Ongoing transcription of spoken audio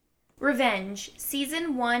Revenge,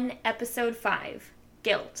 Season 1, Episode 5,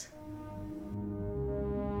 Guilt.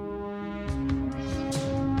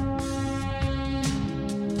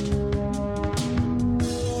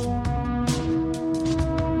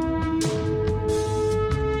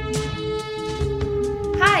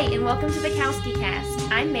 Hi, and welcome to the Kowski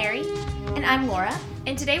Cast. I'm Mary. And I'm Laura.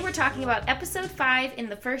 And today we're talking about Episode 5 in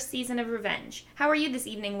the first season of Revenge. How are you this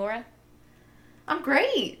evening, Laura? I'm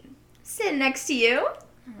great. Sitting next to you.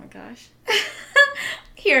 Oh my gosh.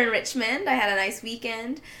 Here in Richmond, I had a nice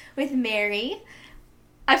weekend with Mary.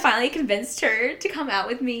 I finally convinced her to come out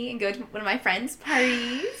with me and go to one of my friends'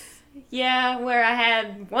 parties. Yeah, where I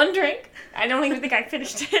had one drink. I don't even think I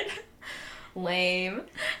finished it. Lame.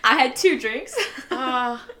 I had 2 drinks.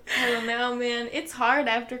 Oh, I don't know, man. It's hard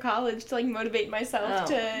after college to, motivate myself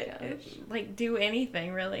to, do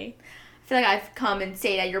anything, really. I feel like I've come and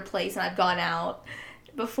stayed at your place and I've gone out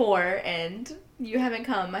before and you haven't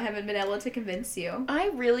come. I haven't been able to convince you. I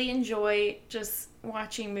really enjoy just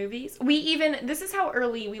watching movies. This is how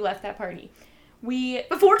early we left that party.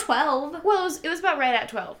 Before 12. Well, it was about right at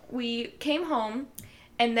 12. We came home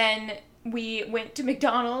and then we went to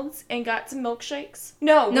McDonald's and got some milkshakes.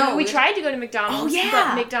 No, we tried to go to McDonald's,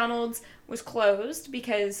 but McDonald's was closed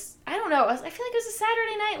because, I don't know, I feel like it was a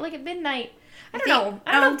Saturday night, at midnight. I don't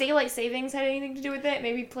know if daylight savings had anything to do with it.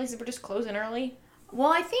 Maybe places were just closing early.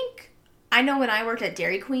 Well, I know when I worked at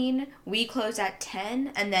Dairy Queen, we closed at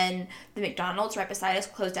 10, and then the McDonald's right beside us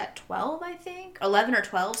closed at 12, I think. 11 or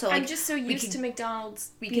 12, so I'm just so used to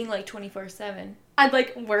McDonald's being 24/7. I'd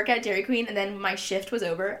work at Dairy Queen, and then my shift was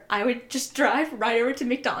over. I would just drive right over to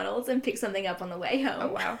McDonald's and pick something up on the way home.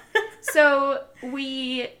 Oh, wow. So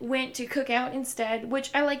we went to Cookout instead,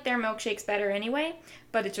 which I like their milkshakes better anyway,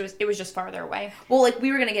 but it was just farther away. Well,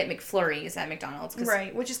 we were going to get McFlurries at McDonald's.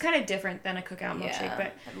 Right, which is kind of different than a Cookout milkshake.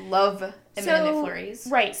 But I love M&M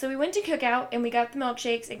McFlurries. Right, so we went to Cookout, and we got the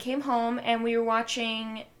milkshakes, and came home, and we were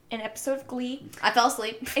watching an episode of Glee. I fell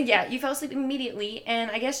asleep. Yeah, you fell asleep immediately,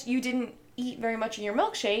 and I guess you didn't eat very much in your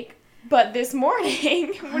milkshake, but this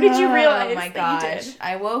morning, what did you realize that you did?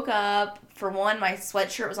 I woke up, for one, my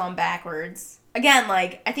sweatshirt was on backwards. Again,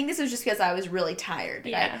 I think this was just because I was really tired.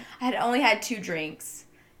 Yeah. I had only had 2 drinks,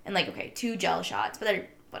 and 2 Jell shots, but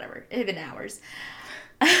whatever, it had been hours.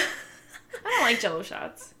 I don't like Jell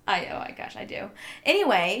shots. Gosh, I do.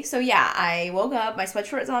 Anyway, so yeah, I woke up, my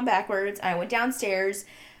sweatshirt was on backwards, I went downstairs.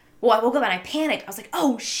 Well, I woke up and I panicked. I was like,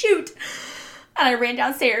 oh, shoot. And I ran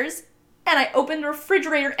downstairs, and I opened the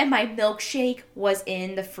refrigerator, and my milkshake was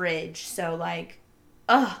in the fridge. So,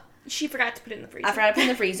 She forgot to put it in the freezer. I forgot to put it in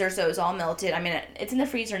the freezer, so it was all melted. I mean, it's in the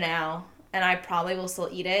freezer now, and I probably will still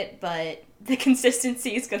eat it, but the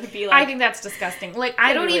consistency is going to be I think that's disgusting.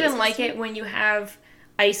 I don't even like it when you have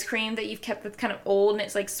ice cream that you've kept that's kind of old, and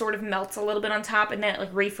it's, sort of melts a little bit on top, and then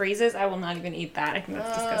it, refreezes. I will not even eat that. I think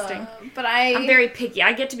that's disgusting. But I'm very picky.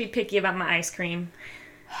 I get to be picky about my ice cream.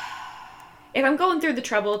 If I'm going through the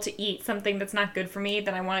trouble to eat something that's not good for me,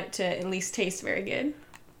 then I want it to at least taste very good.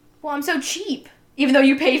 Well, I'm so cheap, even though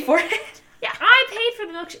you paid for it. Yeah, I paid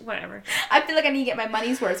for the milkshake. Whatever. I feel like I need to get my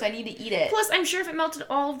money's worth, so I need to eat it. Plus, I'm sure if it melted,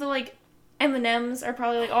 all of the, M&Ms are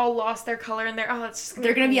probably, all lost their color, and it's just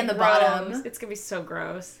they're going to be on the bottom. It's going to be so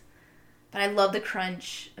gross. But I love the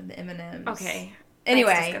crunch of the M&Ms. Okay.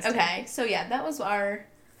 Anyway, okay. So, yeah, that was our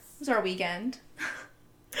weekend.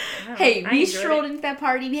 Hey, we strolled into that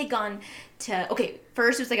party. We had gone to,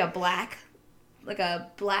 first it was a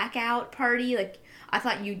blackout party. I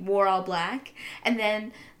thought you wore all black. And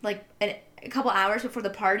then, a couple hours before the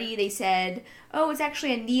party, they said, oh, it's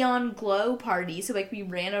actually a neon glow party. So, we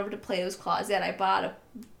ran over to Plato's Closet. I bought a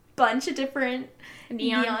bunch of different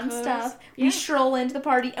neon stuff. Yeah. We stroll into the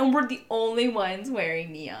party, and we're the only ones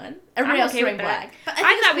wearing neon. Everybody else is wearing black. But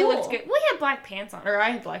I thought we looked good. We had black pants on, or I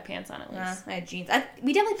had black pants on at least. I had jeans.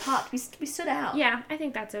 We definitely popped. We stood out. Yeah, I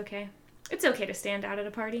think that's okay. It's okay to stand out at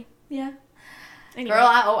a party. Yeah. Anyway. Girl,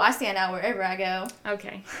 I stand out wherever I go.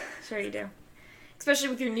 Okay. Sure you do. Especially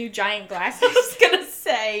with your new giant glasses. I was gonna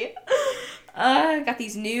say. Got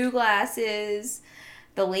these new glasses.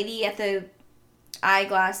 The lady at the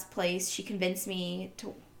eyeglass place, she convinced me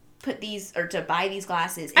to buy these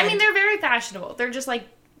glasses. I mean, they're very fashionable. They're just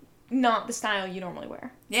not the style you normally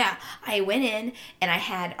wear. Yeah. I went in and I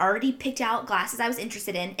had already picked out glasses I was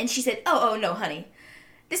interested in, and she said, oh no, honey.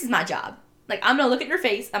 This is my job. I'm going to look at your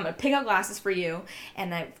face. I'm going to pick out glasses for you.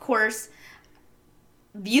 And of course,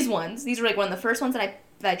 these were one of the first ones that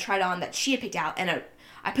I tried on that she had picked out. And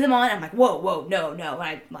I put them on, and I'm like, whoa, no. And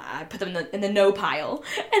I put them in the no pile.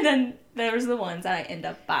 And then there's the ones that I end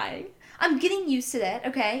up buying. I'm getting used to that,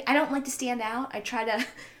 okay? I don't like to stand out. I try to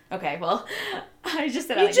Okay, well, I just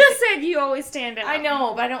said... You just said you always stand out. I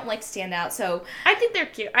know, but I don't like to stand out, so... I think they're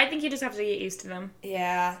cute. I think you just have to get used to them.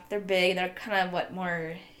 Yeah, they're big, and they're kind of,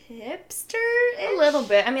 more hipster-ish? A little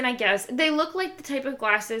bit. I mean, I guess. They look like the type of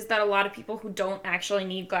glasses that a lot of people who don't actually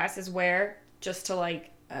need glasses wear just to, oh,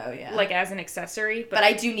 yeah. As an accessory. But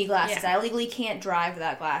I do need glasses. Yeah. I legally can't drive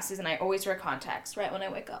without glasses, and I always wear contacts right when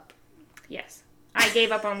I wake up. Yes. I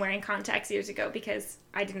gave up on wearing contacts years ago because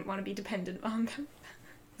I didn't want to be dependent on them.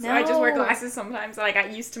 So I just wear glasses sometimes, and I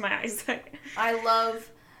got used to my eyesight. I love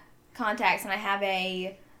contacts, and I have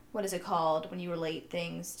a... What is it called when you relate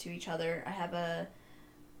things to each other? I have a...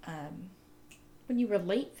 When you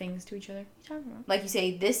relate things to each other? What are you talking about? Like you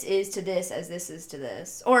say, this is to this as this is to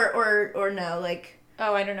this. Or no, like...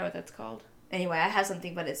 Oh, I don't know what that's called. Anyway, I have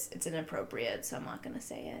something, but it's inappropriate, so I'm not going to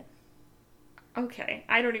say it. Okay.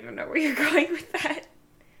 I don't even know where you're going with that.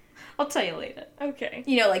 I'll tell you later. Okay.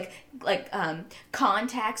 You know,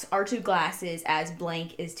 contacts are to glasses as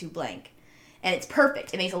blank is to blank. And it's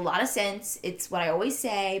perfect. It makes a lot of sense. It's what I always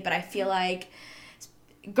say, but I feel like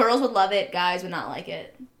girls would love it, guys would not like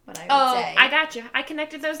it. What I would say. I gotcha. I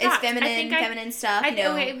connected those dots. It's feminine stuff. I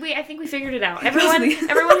think we figured it out. Everyone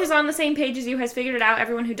who's on the same page as you has figured it out.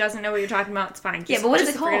 Everyone who doesn't know what you're talking about, it's fine. But what is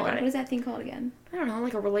it called? What is that thing called again? I don't know,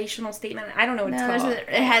 like a relational statement. I don't know what it's called. It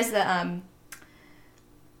has the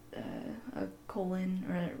a colon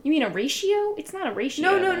or... You mean a ratio? It's not a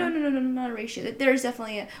ratio. No, not a ratio. There's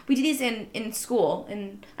definitely we did these in school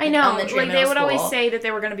I know, they would always say that they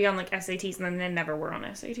were going to be on SATs, and then they never were on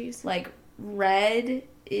SATs. Red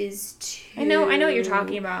is to... I know what you're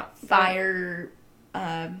talking about. Fire...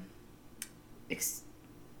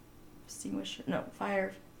 extinguisher... No,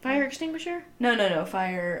 fire... Fire extinguisher? No,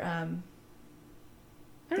 fire...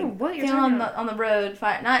 I don't know what you're talking about. On the road,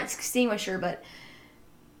 fire... Not extinguisher, but...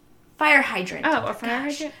 Fire hydrant. Oh, a fire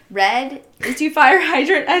hydrant? Red is to fire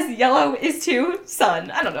hydrant as yellow is to sun.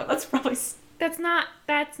 I don't know. That's probably... That's not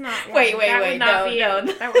one. Wait. No.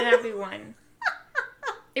 That would not be one.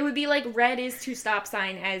 It would be red is to stop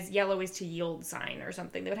sign as yellow is to yield sign or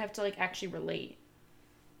something. They would have to actually relate.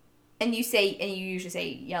 And you usually say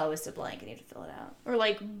yellow is to blank and you have to fill it out. Or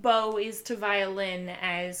bow is to violin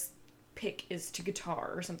as pick is to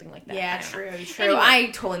guitar or something like that. Yeah, true. Anyway,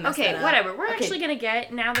 I totally messed that up. Okay, whatever. We're actually going to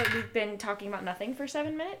get, now that we've been talking about nothing for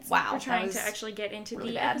 7 minutes, we're trying to actually get into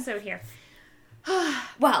the episode here.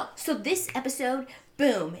 Well, so this episode,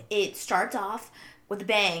 boom, it starts off with a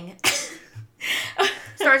bang.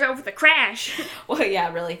 Starts off with a crash. Well,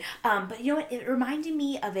 yeah, really. But you know what? It reminded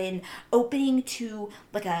me of an opening to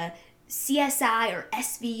a CSI or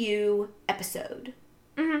SVU episode.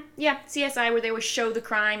 Mm-hmm. Yeah, CSI, where they would show the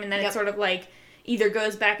crime and then it sort of either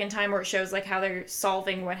goes back in time or it shows how they're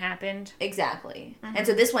solving what happened. Exactly. Mm-hmm. And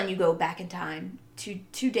so this one you go back in time to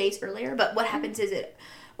 2 days earlier. But what happens is it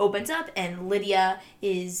opens up and Lydia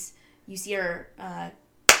is, you see her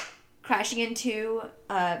crashing into,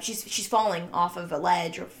 she's falling off of a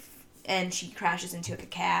ledge and she crashes into a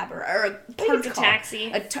cab or a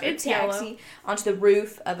taxi. A taxi onto the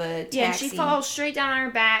roof of a taxi. Yeah, and she falls straight down on her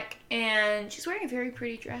back, and she's wearing a very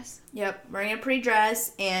pretty dress. Yep, wearing a pretty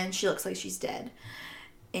dress, and she looks like she's dead.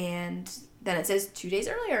 And then it says 2 days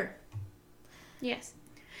earlier. Yes.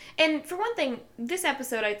 And for one thing, this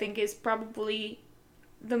episode, I think, is probably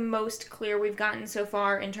the most clear we've gotten so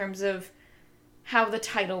far in terms of how the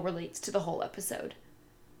title relates to the whole episode.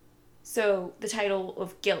 So the title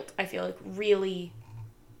of guilt, I feel really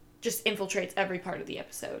just infiltrates every part of the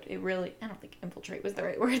episode. It really, I don't think infiltrate was the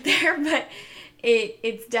right word there, but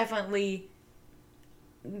it's definitely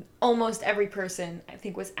almost every person, I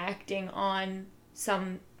think, was acting on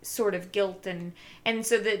some sort of guilt. And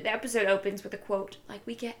so the episode opens with a quote like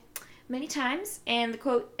we get many times. And the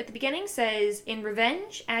quote at the beginning says, "In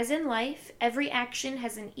revenge, as in life, every action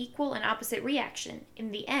has an equal and opposite reaction.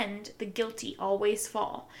 In the end, the guilty always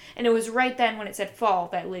fall." And it was right then when it said fall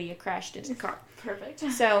that Lydia crashed into the car. Perfect.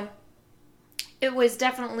 So it was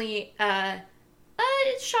definitely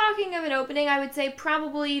shocking of an opening. I would say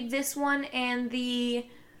probably this one and the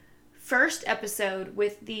first episode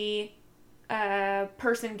with the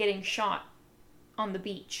person getting shot on the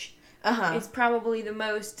beach is probably the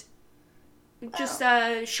most just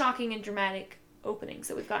shocking and dramatic openings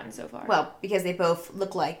that we've gotten so far. Well, because they both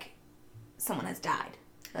look like someone has died.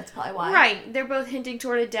 That's probably why. Right. They're both hinting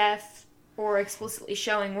toward a death or explicitly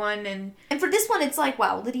showing one. And for this one, it's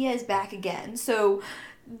wow, Lydia is back again. So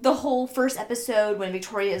the whole first episode when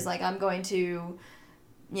Victoria is I'm going to,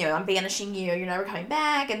 I'm banishing you, you're never coming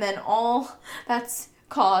back. And then all that's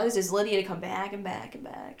caused is Lydia to come back and back and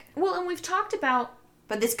back. Well, and we've talked about...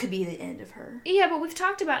 But this could be the end of her. Yeah, but we've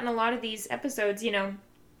talked about in a lot of these episodes,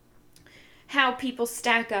 how people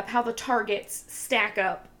stack up, how the targets stack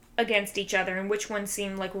up against each other, and which ones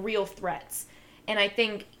seem like real threats. And I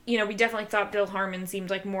think, we definitely thought Bill Harmon seemed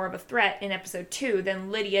like more of a threat in episode 2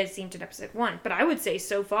 than Lydia seemed in episode 1. But I would say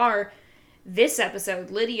so far, this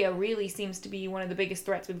episode, Lydia really seems to be one of the biggest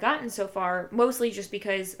threats we've gotten so far, mostly just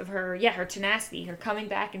because of her tenacity, her coming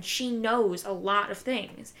back, and she knows a lot of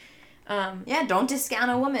things. Don't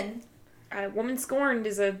discount a woman. A woman scorned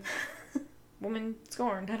is a woman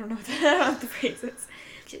scorned. I don't know what the phrase is.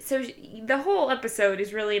 So the whole episode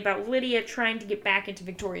is really about Lydia trying to get back into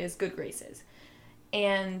Victoria's good graces.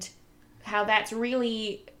 And how that's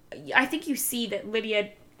really... I think you see that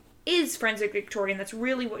Lydia is friends with Victoria, and that's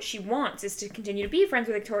really what she wants, is to continue to be friends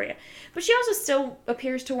with Victoria. But she also still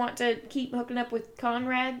appears to want to keep hooking up with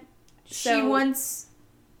Conrad. She wants...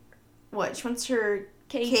 What? She wants her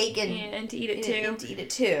cake and to eat it too. And to eat it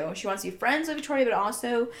too. She wants to be friends with Victoria, but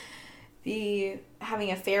also be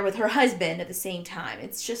having an affair with her husband at the same time.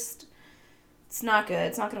 It's just... It's not good.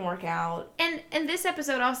 It's not going to work out. And this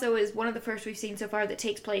episode also is one of the first we've seen so far that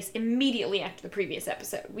takes place immediately after the previous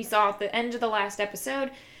episode. We saw at the end of the last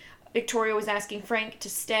episode, Victoria was asking Frank to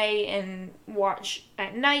stay and watch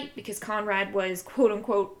at night because Conrad was,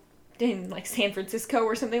 quote-unquote, in, like, San Francisco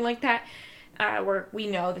or something like that, where we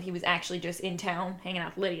know that he was actually just in town hanging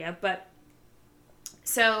out with Lydia. But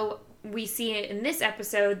so we see it in this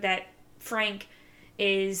episode that Frank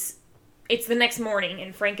is... It's the next morning,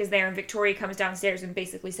 and Frank is there, and Victoria comes downstairs and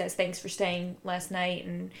basically says thanks for staying last night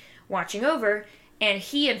and watching over, and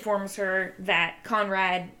he informs her that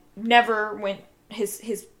Conrad never went,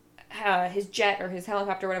 his jet or his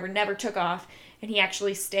helicopter or whatever never took off, and he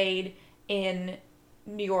actually stayed in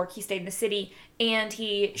New York, he stayed in the city, and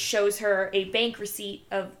he shows her a bank receipt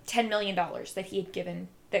of $10 million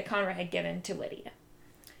that Conrad had given to Lydia.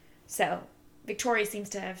 So, Victoria seems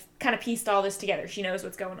to have kind of pieced all this together. She knows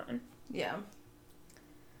what's going on. Yeah.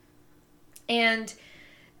 And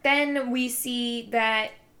then we see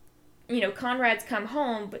that, Conrad's come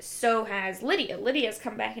home, but so has Lydia. Lydia's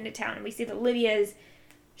come back into town, and we see that Lydia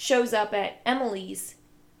shows up at Emily's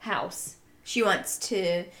house. She wants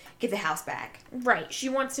to get the house back. Right. She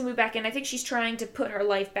wants to move back in. I think she's trying to put her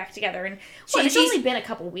life back together. And it's only been a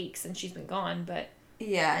couple weeks since she's been gone, but...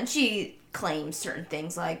 Yeah, and she claims certain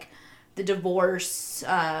things like the divorce...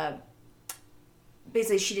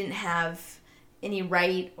 Basically, she didn't have any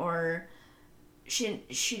right, or she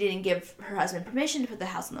didn't give her husband permission to put the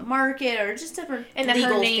house on the market, or just different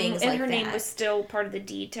legal things like that. And her name was still part of the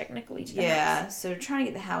deed, technically, to the house. Yeah, so trying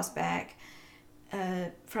to get the house back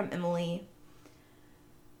from Emily.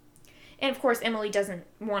 And, of course, Emily doesn't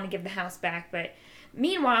want to give the house back, but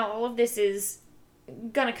meanwhile, all of this is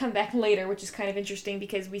going to come back later, which is kind of interesting,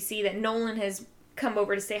 because we see that Nolan has come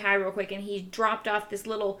over to say hi real quick, and he dropped off this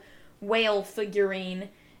little... whale figurine,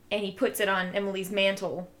 and he puts it on Emily's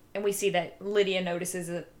mantle, and we see that Lydia notices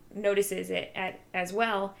it as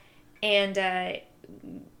well, and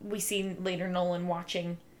we see later Nolan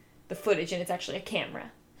watching the footage, and it's actually a camera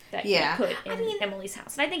that he put in Emily's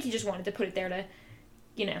house, and I think he just wanted to put it there to,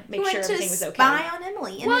 make sure everything was okay. Spy on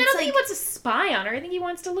Emily. And well, I don't think he wants to spy on her. I think he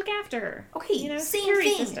wants to look after her. Okay, same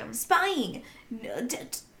thing. System. Spying.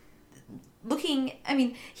 Looking,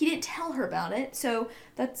 he didn't tell her about it, so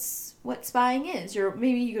that's what spying is.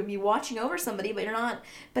 Maybe you could be watching over somebody, but you're not,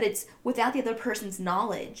 but it's without the other person's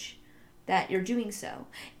knowledge that you're doing so.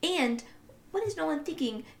 And what is Nolan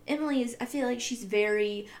thinking? Emily I feel like she's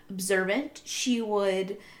very observant. She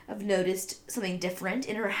would have noticed something different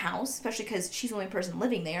in her house, especially because she's the only person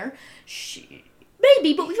living there.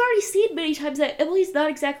 Maybe, but we've already seen many times that Emily's not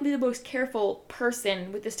exactly the most careful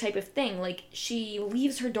person with this type of thing. Like, she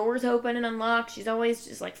leaves her doors open and unlocked. She's always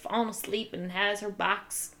just, falling asleep and has her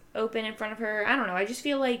box open in front of her. I don't know. I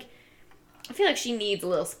feel like she needs a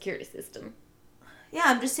little security system. Yeah,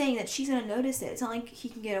 I'm just saying that she's going to notice it. It's not like he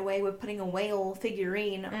can get away with putting a whale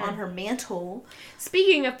figurine on her mantle.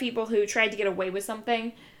 Speaking of people who tried to get away with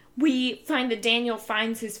something, we find that Daniel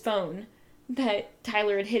finds his phone that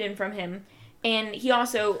Tyler had hidden from him. And he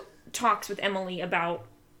also talks with Emily about,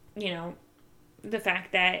 the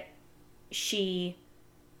fact that she,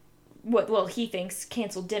 he thinks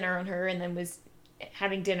canceled dinner on her and then was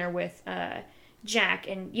having dinner with Jack.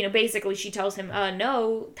 And, basically she tells him,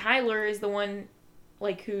 no, Tyler is the one,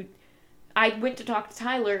 who, I went to talk to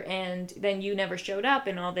Tyler and then you never showed up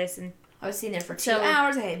and all this. And I was sitting there for 2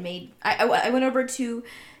 hours. I went over to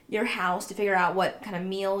your house to figure out what kind of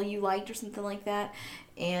meal you liked or something like that.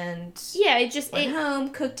 And went home,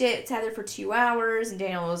 cooked it, sat there for 2 hours, and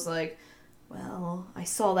Daniel was like, well, I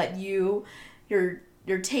saw that your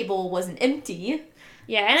your table wasn't empty.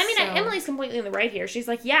 Yeah, and I mean, Emily's completely in the right here. She's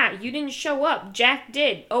like, yeah, you didn't show up. Jack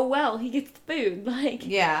did. Oh, well, he gets the food. Like,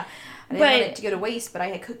 yeah. I didn't want it to go to waste, but I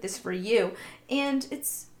had cooked this for you. And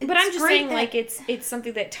it's but I'm just saying, like, it's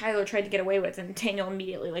something that Tyler tried to get away with, and Daniel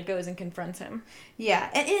immediately, like, goes and confronts him. Yeah,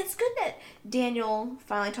 and it's good that Daniel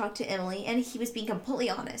finally talked to Emily, and he was being completely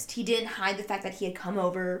honest. He didn't hide the fact that he had come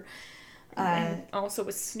over. And also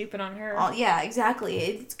was snooping on her. Yeah, exactly.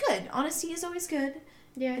 It's good. Honesty is always good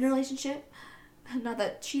in a relationship. Not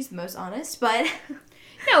that she's the most honest, but...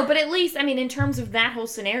 No, but at least, I mean, in terms of that whole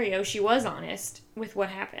scenario, she was honest with what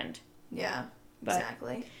happened. Yeah,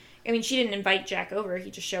 exactly. I mean, she didn't invite Jack over.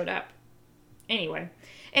 He just showed up. Anyway.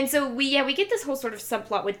 And so we get this whole sort of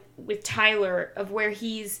subplot with Tyler of where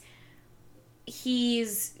he's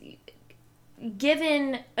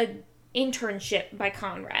given an internship by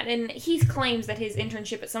Conrad. And he claims that his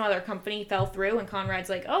internship at some other company fell through. And Conrad's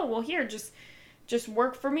like, oh, well, here, just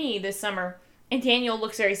work for me this summer. And Daniel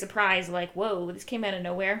looks very surprised, like, whoa, this came out of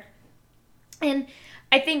nowhere. And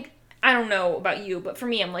I think, I don't know about you, but for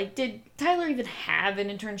me, I'm like, did Tyler even have an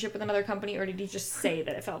internship with another company, or did he just say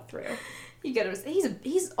that it fell through? You gotta,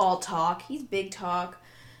 he's all talk. He's big talk.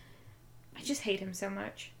 I just hate him so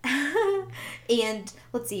much. And,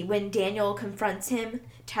 let's see, when Daniel confronts him,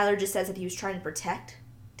 Tyler just says that he was trying to protect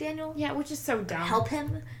Daniel. Yeah, which is so dumb. Help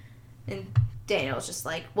him. And Daniel's just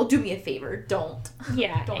like, well, do me a favor. Don't.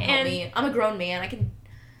 Yeah. Don't help me. I'm a grown man. I can...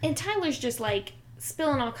 And Tyler's just, like,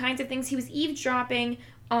 spilling all kinds of things. He was eavesdropping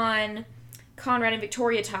on Conrad and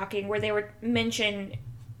Victoria talking, where they were mentioned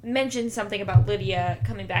something about Lydia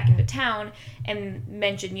coming back into town, and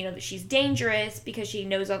mentioned, that she's dangerous because she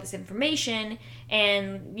knows all this information.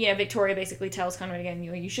 And, Victoria basically tells Conrad again,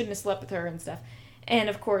 you shouldn't have slept with her and stuff. And,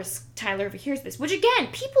 of course, Tyler overhears this. Which, again,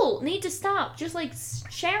 people need to stop just, like,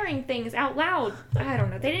 sharing things out loud. I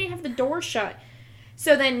don't know. They didn't even have the door shut.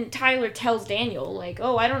 So then Tyler tells Daniel, like,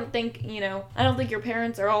 oh, I don't think your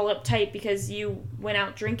parents are all uptight because you went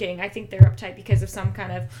out drinking. I think they're uptight because of some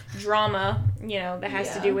kind of drama, that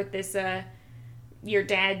has to do with this, your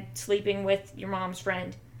dad sleeping with your mom's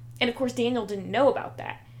friend. And, of course, Daniel didn't know about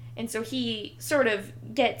that. And so he sort of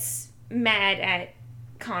gets mad at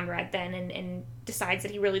Conrad then and decides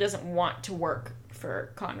that he really doesn't want to work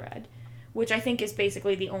for Conrad, which I think is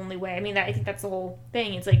basically the only way. I mean, I think that's the whole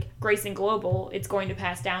thing. It's like Grayson Global, it's going to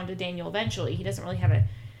pass down to Daniel eventually. He doesn't really have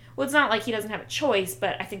well, it's not like he doesn't have a choice,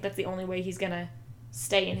 but I think that's the only way he's going to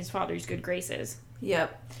stay in his father's good graces.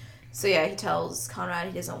 Yep. So yeah, he tells Conrad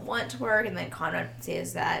he doesn't want to work, and then Conrad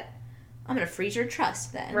says that, I'm going to freeze your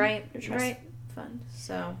trust then. Right. Your trust fund.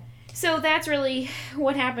 So that's really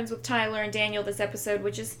what happens with Tyler and Daniel this episode,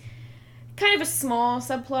 which is kind of a small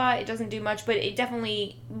subplot. It doesn't do much, but it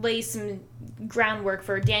definitely lays some groundwork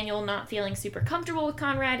for Daniel not feeling super comfortable with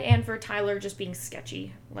Conrad, and for Tyler just being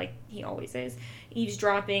sketchy, like he always is,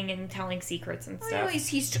 eavesdropping and telling secrets and stuff.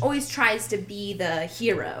 He always tries to be the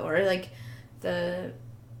hero, or like the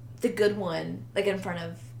good one, like in front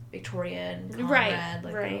of Victoria and Conrad.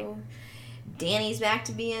 Right. Oh, Danny's back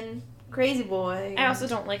to being crazy boy. I also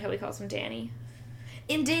don't like how he calls him Danny.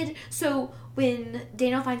 So when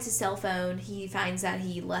Daniel finds his cell phone, he finds that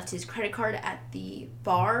he left his credit card at the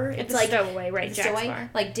bar. It's like stowaway, right? Jack's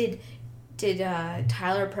bar. Like, did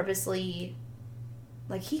Tyler purposely,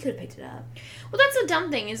 like, he could have picked it up? Well, that's the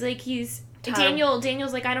dumb thing, is like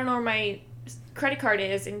Daniel's like, I don't know where my credit card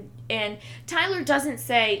is, and Tyler doesn't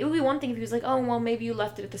say. It would be one thing if he was like, oh, well, maybe you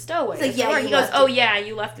left it at the stowaway. It's like, yeah, he goes, oh yeah,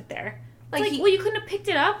 you left it there. Like, well, you couldn't have picked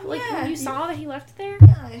it up? Like, when you saw that he left it there?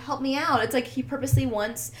 Yeah, help me out. It's like he purposely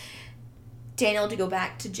wants Daniel to go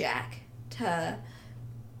back to Jack to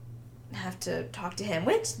have to talk to him,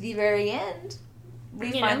 which, the very end,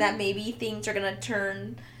 we find that maybe things are going to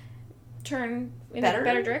turn in a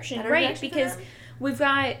better direction. Right, because we've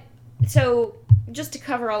got... So, just to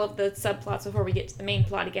cover all of the subplots before we get to the main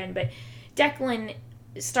plot again, but Declan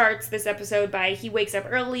starts this episode by, he wakes up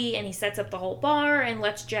early and he sets up the whole bar and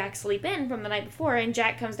lets Jack sleep in from the night before, and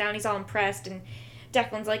Jack comes down, he's all impressed, and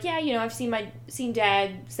Declan's like, yeah, I've seen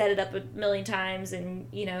Dad set it up a million times, and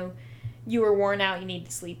you were worn out, you need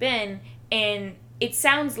to sleep in. And it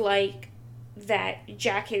sounds like that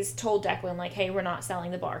Jack has told Declan, like, hey, we're not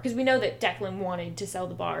selling the bar, because we know that Declan wanted to sell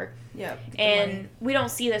the bar. Yeah. And we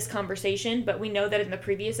don't see this conversation, but we know that in the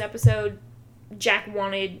previous episode Jack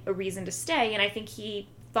wanted a reason to stay, and I think he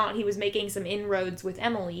thought he was making some inroads with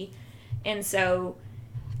Emily, and so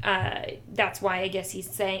that's why I guess he's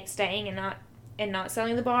staying and not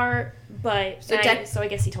selling the bar. But so I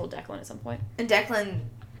guess he told Declan at some point. And Declan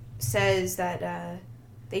says that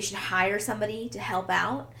they should hire somebody to help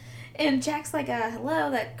out, and Jack's like,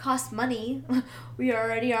 hello, that costs money. We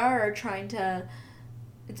already are trying to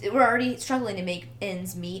we're already struggling to make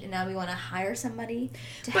ends meet, and now we want to hire somebody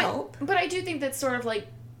to help. But I do think that's sort of like,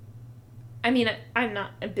 I mean, I'm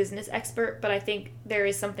not a business expert, but I think there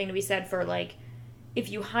is something to be said for, like, if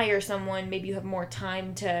you hire someone, maybe you have more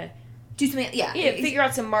time to do something, figure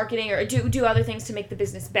out some marketing or do other things to make the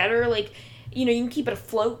business better. Like, you know, you can keep it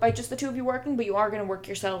afloat by just the two of you working, but you are going to work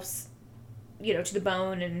yourselves, you know, to the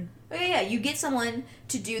bone. And you get someone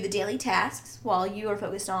to do the daily tasks while you are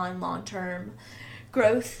focused on long-term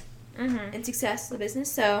growth and success of the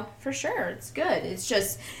business. So for sure, it's good. It's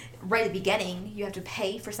just right at the beginning, you have to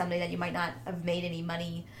pay for somebody that you might not have made any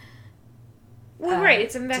money. Well, right,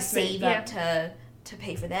 it's investment to save up to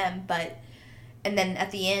pay for them, and then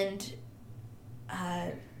at the end,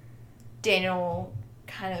 Daniel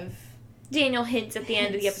hints at the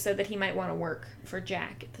end of the episode that he might want to work for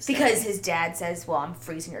Jack at the start. Because his dad says, well, I'm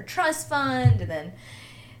freezing your trust fund, and then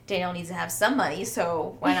Daniel needs to have some money,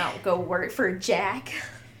 so why not go work for Jack?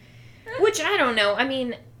 Which, I don't know. I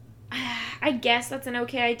mean, I guess that's an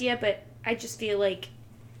okay idea, but I just feel like,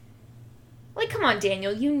 come on,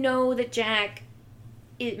 Daniel, you know that Jack,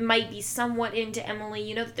 it might be somewhat into Emily.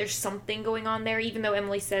 You know that there's something going on there, even though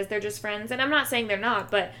Emily says they're just friends. And I'm not saying they're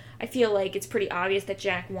not, but I feel like it's pretty obvious that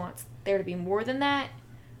Jack wants there to be more than that.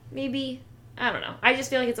 Maybe. I don't know. I just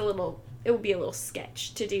feel like it would be a little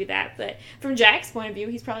sketch to do that. But from Jack's point of view,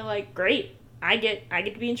 he's probably like, great, I get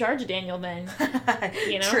to be in charge of Daniel then.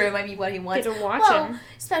 You know? True, might be what he wants. Get to watch him.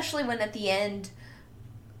 Especially when at the end,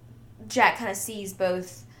 Jack kind of sees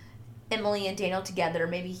both Emily and Daniel together.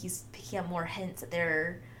 Maybe he's picking up more hints that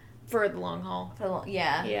they're for the long haul.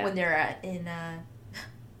 Yeah. When they're at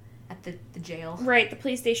the jail. Right, the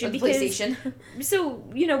police station. Police station. So,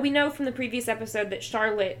 you know, we know from the previous episode that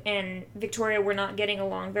Charlotte and Victoria were not getting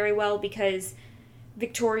along very well because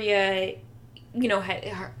Victoria, you know, had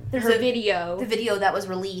her video. The video that was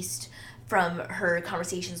released from her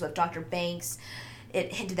conversations with Dr. Banks,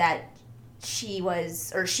 it hinted that she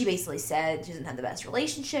basically said she doesn't have the best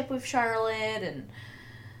relationship with Charlotte, and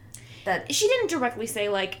that she didn't directly say,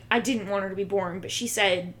 like, I didn't want her to be born, but she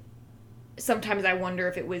said, sometimes I wonder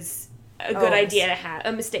if it was a good idea to have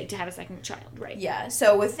a mistake to have a second child, right? Yeah.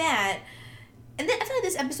 So with that, and then I feel like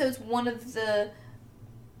this episode's one of the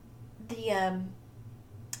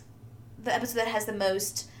episode that has the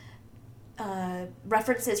most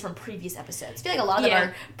references from previous episodes. I feel like a lot of them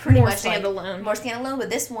are pretty more much standalone. More standalone, but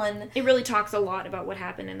this one, it really talks a lot about what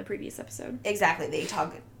happened in the previous episode. Exactly.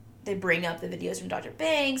 They bring up the videos from Dr.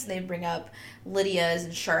 Banks, and they bring up Lydia's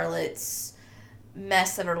and Charlotte's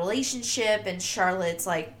mess of a relationship, and Charlotte's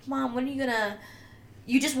like, Mom, when are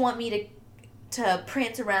you just want me to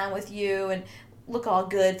prance around with you and look all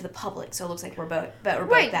good for the public, so it looks like we're both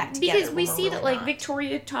back together. Because we see that, like,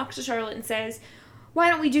 Victoria talks to Charlotte and says, why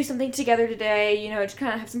don't we do something together today, you know, to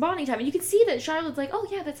kind of have some bonding time. And you can see that Charlotte's like, oh,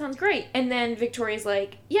 yeah, that sounds great. And then Victoria's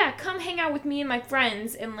like, yeah, come hang out with me and my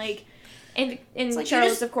friends. And, like, and like,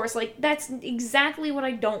 Charlotte's, of course, like, that's exactly what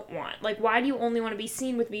I don't want. Like, why do you only want to be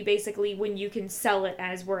seen with me, basically, when you can sell it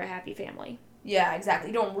as we're a happy family? Yeah,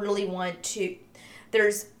 exactly. You don't really want to...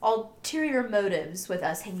 There's ulterior motives with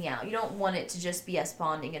us hanging out. You don't want it to just be us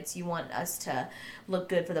bonding. You want us to look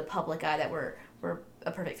good for the public eye that we're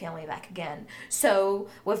a perfect family back again. So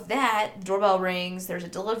with that, doorbell rings. There's a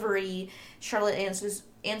delivery. Charlotte answers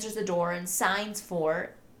the door and signs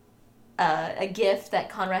for a gift that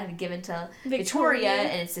Conrad had given to Victoria,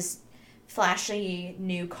 and it's this flashy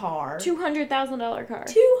new car. $200,000 car.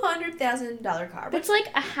 $200,000 car. It's like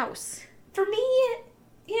a house. For me,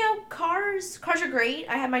 you know, cars are great.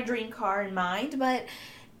 I have my dream car in mind, but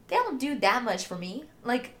they don't do that much for me.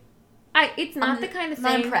 Like, it's not the kind of thing...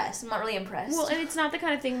 I'm not impressed. I'm not really impressed. Well, and it's not the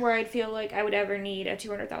kind of thing where I'd feel like I would ever need a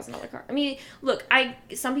 $200,000 car. I mean, look,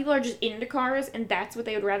 some people are just into cars, and that's what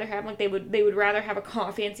they would rather have. Like, they would rather have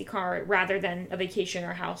a fancy car rather than a vacation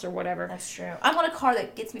or house or whatever. That's true. I want a car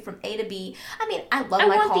that gets me from A to B. I mean, I love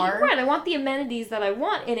my car. I want the amenities that I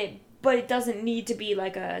want in it, but it doesn't need to be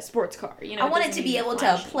like a sports car. You know, I want it to be able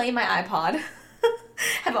to play my iPod.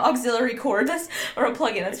 Have an auxiliary cord or a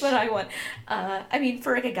plug-in. That's what I want. I mean,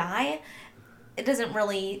 for like a guy... It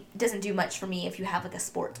doesn't do much for me if you have, like, a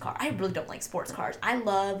sports car. I really don't like sports cars. I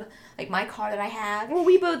love, like, my car that I have.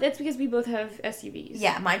 Well, that's because we both have SUVs.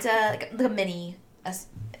 Yeah, mine's a mini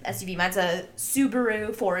SUV. Mine's a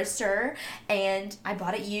Subaru Forester, and I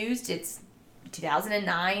bought it used. It's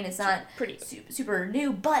 2009. It's not pretty super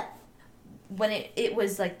new, but when it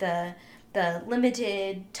was, like, the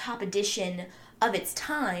limited top edition of its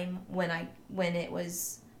time when it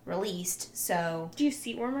was released, so... Do you have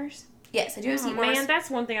seat warmers? Yes, I do have seat warmers. Man, that's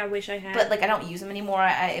one thing I wish I had. But, like, I don't use them anymore.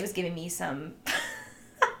 It was giving me some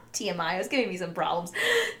TMI. It was giving me some problems.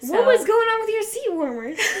 So, what was going on with your seat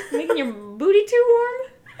warmers? Making your booty too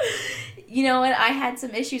warm? You know what? I had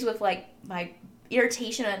some issues with, like, my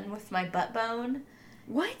irritation with my butt bone.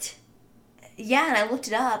 What? Yeah, and I looked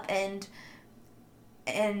it up, and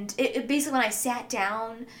it basically, when I sat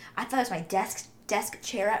down, I thought it was my desk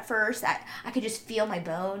chair at first. I could just feel my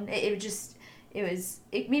bone. Maybe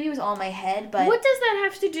it was all in my head, but... What does that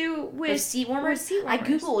have to do with seat warmers? I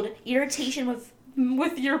Googled irritation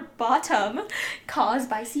with your bottom caused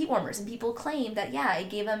by seat warmers, and people claim that, yeah, it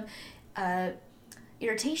gave them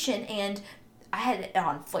irritation, and I had it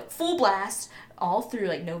on, like, full blast all through,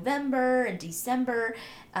 like, November and December,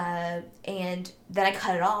 and then I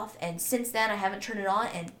cut it off, and since then I haven't turned it on,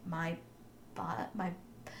 and my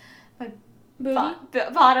booty?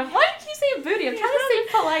 Bottom. Why did you say booty? I'm trying to say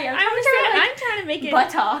polite. I'm trying to make it...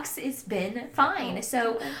 buttocks. It's been fine. Oh,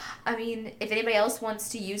 so, I mean, if anybody else wants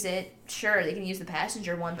to use it, sure, they can use the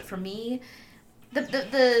passenger one, but for me,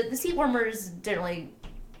 the seat warmers generally,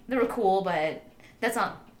 they were cool, but that's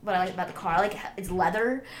not what I like about the car. I like it's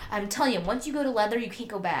leather. I'm telling you, once you go to leather, you can't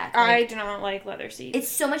go back. Like, I do not like leather seats. It's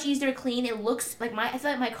so much easier to clean. It looks like I feel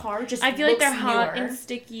like my car just I feel like they're hot newer. and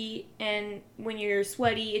sticky, and when you're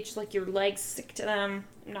sweaty, it's just like your legs stick to them.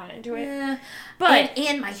 I'm not into it. Yeah. But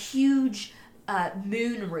and my huge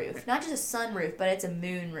moon roof. Not just a sunroof, but it's a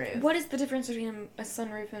moon roof. What is the difference between a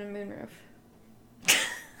sunroof and a moonroof?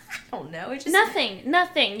 I don't know. It's just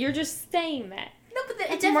Nothing. You're just saying that. No, but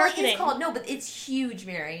it definitely marketing. Is called. No, but it's huge,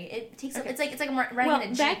 Mary. It takes. Okay. It's like running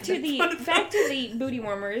in a Jeep. Back to the booty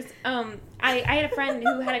warmers. I had a friend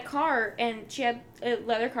who had a car, and she had a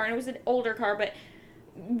leather car, and it was an older car, but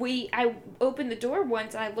I opened the door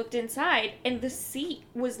once, and I looked inside, and the seat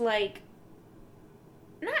was like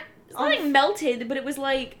not like melted, but it was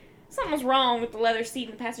like something was wrong with the leather seat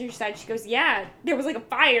in the passenger side. She goes, yeah, there was like a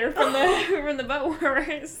fire from the butt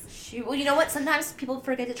warmers. Shoot. Well, you know what? Sometimes people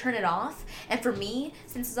forget to turn it off. And for me,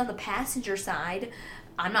 since it's on the passenger side,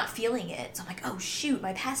 I'm not feeling it. So I'm like, oh, shoot,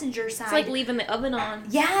 my passenger side. It's like leaving the oven on.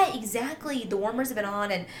 Yeah, exactly. The warmers have been on,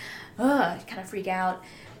 and kind of freak out.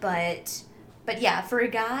 But yeah, for a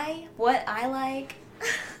guy, what I like,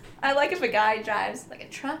 I like if a guy drives like a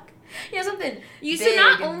truck. You know, something so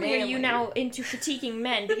not only are you now into critiquing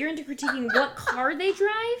men, but you're into critiquing what car they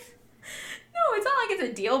drive? No, it's not like it's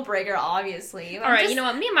a deal breaker, obviously. All right, you know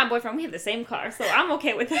what? Me and my boyfriend, we have the same car, so I'm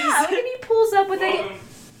okay with this. Yeah, like if he pulls up with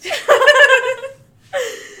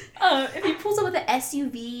if he pulls up with an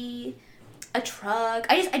SUV, a truck.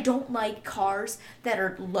 I don't like cars that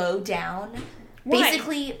are low down. Why?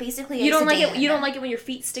 Basically, you don't like it. You don't like it when your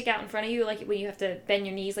feet stick out in front of you. You like it when you have to bend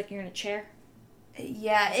your knees like you're in a chair.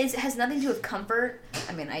 Yeah, it has nothing to do with comfort.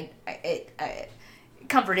 I mean,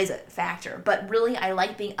 comfort is a factor, but really, I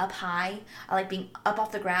like being up high. I like being up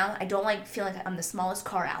off the ground. I don't like feeling like I'm the smallest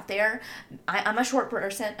car out there. I'm a short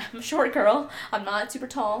person. I'm a short girl. I'm not super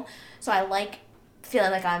tall, so I like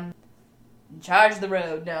feeling like I'm in charge of the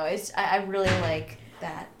road. No, I really like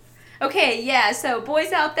that. Okay, yeah. So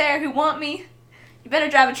boys out there who want me, you better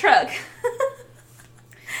drive a truck.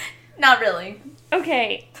 Not really.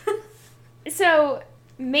 Okay. So,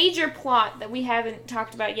 major plot that we haven't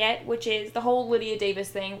talked about yet, which is the whole Lydia Davis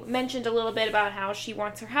thing. We mentioned a little bit about how she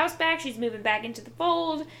wants her house back. She's moving back into the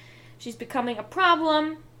fold. She's becoming a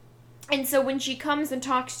problem. And so when she comes and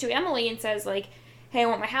talks to Emily and says, like, hey, I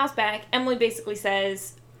want my house back, Emily basically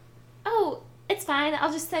says, oh, it's fine.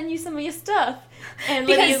 I'll just send you some of your stuff. And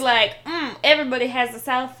Lydia's like, everybody has the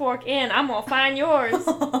South Fork Inn. I'm going to find yours.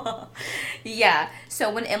 Yeah.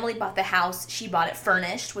 So when Emily bought the house, she bought it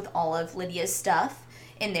furnished with all of Lydia's stuff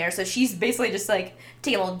in there. So she's basically just like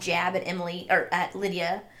taking a little jab at Emily, or at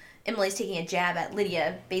Lydia. Emily's taking a jab at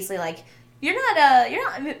Lydia, basically like, you're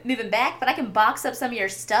not moving back, but I can box up some of your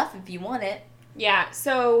stuff if you want it. Yeah.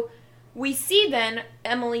 So we see then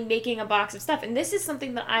Emily making a box of stuff, and this is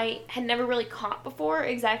something that I had never really caught before,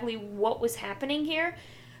 exactly what was happening here.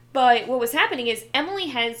 But what was happening is Emily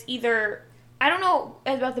has either, I don't know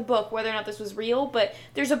about the book, whether or not this was real, but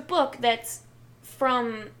there's a book that's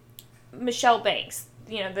from Michelle Banks,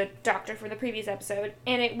 you know, the doctor from the previous episode,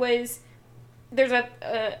 and there's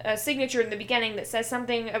a signature in the beginning that says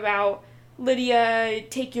something about Lydia,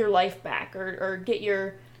 take your life back, or take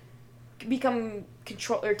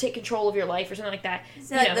control of your life, or something like that.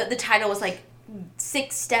 So the title was like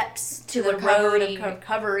 6 Steps to the Road of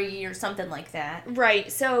Recovery or something like that.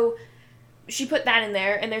 Right. So she put that in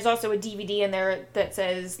there, and there's also a DVD in there that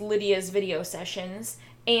says Lydia's video sessions,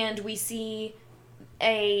 and we see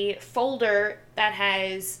a folder that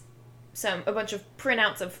has a bunch of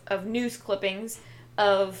printouts of news clippings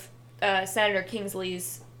of Senator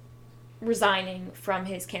Kingsley's resigning from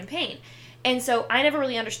his campaign. And so I never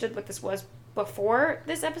really understood what this was before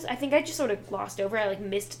this episode. I think I just sort of glossed over it. I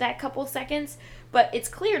missed that couple seconds. But it's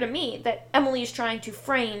clear to me that Emily is trying to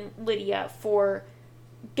frame Lydia for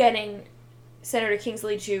getting Senator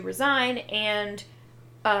Kingsley to resign and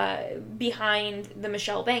behind the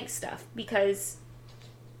Michelle Banks stuff, because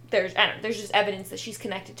there's just evidence that she's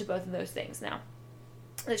connected to both of those things now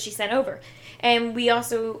that she sent over. And we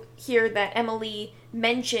also hear that Emily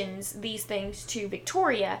mentions these things to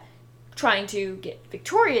Victoria, trying to get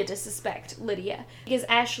Victoria to suspect Lydia, because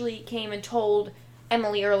Ashley came and told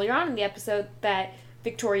Emily earlier on in the episode that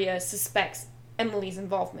Victoria suspects Emily's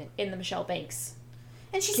involvement in the Michelle Banks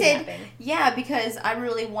and she said, yeah, because I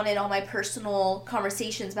really wanted all my personal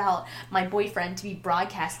conversations about my boyfriend to be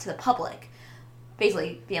broadcast to the public.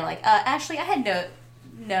 Basically being like, Ashley, I had no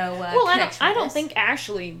well, I don't think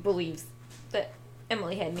Ashley believes that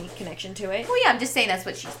Emily had any connection to it. Well, yeah, I'm just saying that's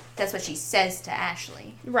what she says to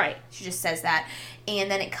Ashley. Right. She just says that.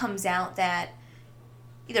 And then it comes out that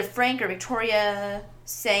either Frank or Victoria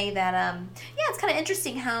say that, it's kind of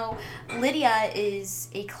interesting how Lydia is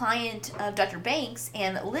a client of Dr. Banks,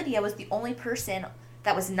 and Lydia was the only person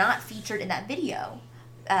that was not featured in that video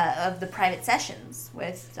of the private sessions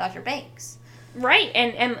with Dr. Banks. Right,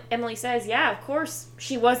 and Emily says, yeah, of course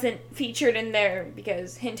she wasn't featured in there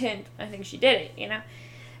because, hint, hint, I think she did it,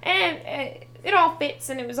 And it all fits,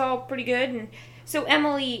 and it was all pretty good, and so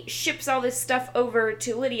Emily ships all this stuff over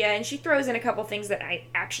to Lydia, and she throws in a couple things that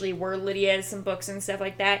actually were Lydia's, some books and stuff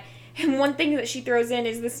like that. And one thing that she throws in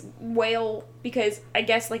is this whale, because I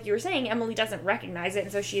guess, like you were saying, Emily doesn't recognize it,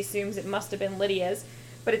 and so she assumes it must have been Lydia's,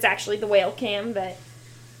 but it's actually the whale cam that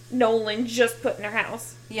Nolan just put in her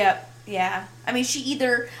house. Yep. Yeah. I mean,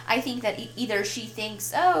 I think that either she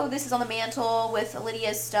thinks, oh, this is on the mantle with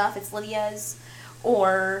Lydia's stuff, it's Lydia's,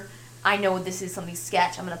 or I know this is something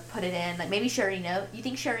sketch, I'm going to put it in. Like, maybe Sherry knew. You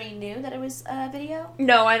think Sherry knew that it was a video?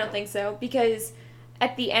 No, I don't think so, because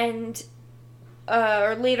at the end,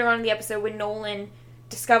 or later on in the episode, when Nolan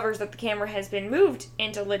discovers that the camera has been moved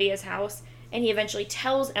into Lydia's house, and he eventually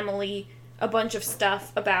tells Emily a bunch of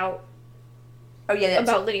stuff about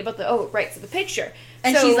about Lydia, about so the picture.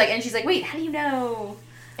 And so, she's like, wait, how do you know?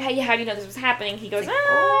 How do you know this was happening? He goes,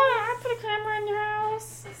 I put a camera in your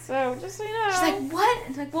house, so just so you know. She's like, what?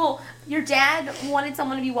 It's like, well, your dad wanted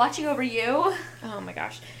someone to be watching over you. Oh my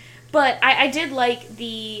gosh. But I did like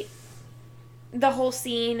the whole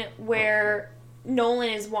scene where Nolan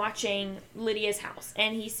is watching Lydia's house,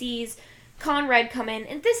 and he sees Conrad come in,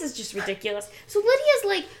 and this is just ridiculous. So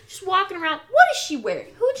Lydia's just walking around. What is she wearing?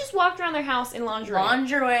 Who just walked around their house in lingerie?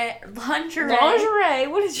 Lingerie.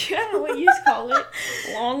 What did you? I don't know what you call it.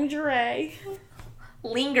 Lingerie.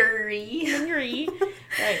 Lingerie.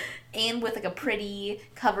 Right. And with a pretty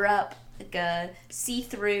cover up, like a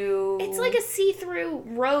see-through. It's like a see-through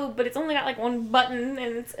robe, but it's only got one button,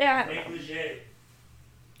 and it's negligee.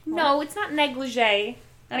 No, it's not negligee. I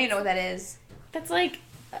don't even know what that is. It's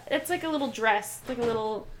like a little dress, like a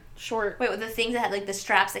little short. Wait, with the things that have the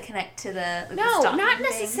straps that connect to the no, the not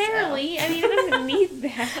necessarily. Oh. I mean, it doesn't need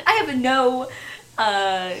that. I have no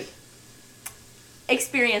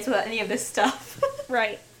experience with any of this stuff.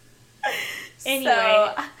 Right. Anyway,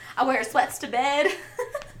 so I wear sweats to bed.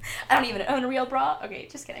 I don't even own a real bra. Okay,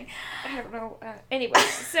 just kidding. I don't know. Anyway,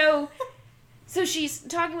 So she's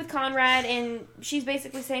talking with Conrad, and she's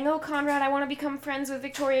basically saying, oh, Conrad, I want to become friends with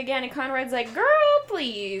Victoria again. And Conrad's like, girl,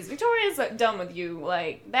 please. Victoria's done with you.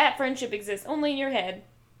 That friendship exists only in your head.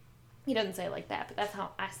 He doesn't say it like that, but that's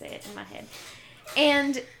how I say it in my head.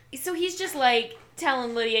 And so he's just,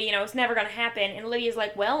 telling Lydia, it's never going to happen. And Lydia's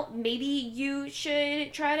like, well, maybe you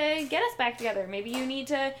should try to get us back together. Maybe you need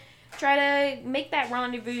to try to make that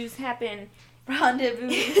rendezvous happen.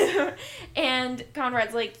 And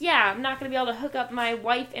Conrad's like, yeah, I'm not going to be able to hook up my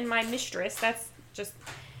wife and my mistress. That's just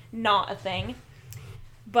not a thing.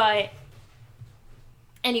 But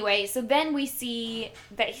anyway, so then we see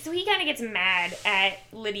that, so he kind of gets mad at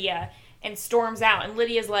Lydia and storms out. And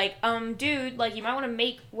Lydia's like, dude, you might want to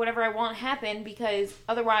make whatever I want happen, because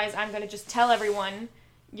otherwise I'm going to just tell everyone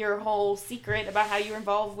your whole secret about how you're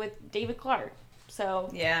involved with David Clark. So.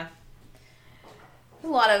 Yeah. A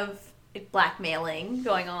lot of blackmailing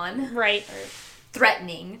going on. Right. Or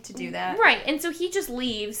threatening to do that. Right. And so he just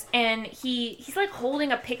leaves, and he's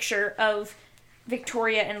holding a picture of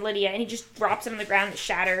Victoria and Lydia, and he just drops it on the ground and it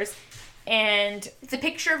shatters. And it's a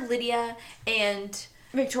picture of Lydia and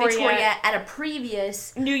Victoria at a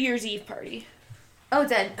previous New Year's Eve party. Oh,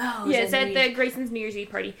 it's at it's at the Grayson's New Year's Eve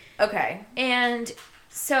party. Okay. And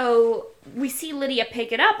so we see Lydia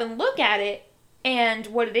pick it up and look at it, and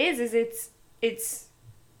what it is it's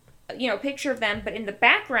a picture of them, but in the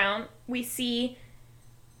background we see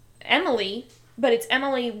Emily, but it's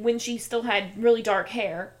Emily when she still had really dark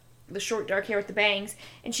hair, the short dark hair with the bangs,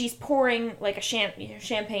 and she's pouring like a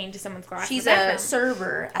champagne to someone's glass. She's a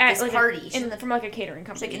server at this party. From like a catering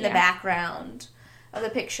company. She's like in the background of the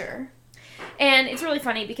picture. And it's really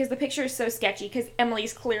funny because the picture is so sketchy because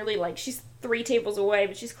Emily's clearly like, she's 3 tables away,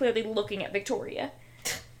 but she's clearly looking at Victoria.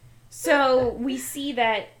 So we see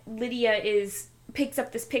that Lydia picks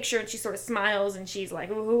up this picture and she sort of smiles and she's like,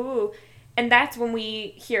 ooh. And that's when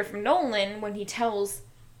we hear from Nolan when he tells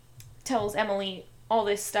Emily all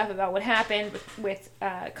this stuff about what happened with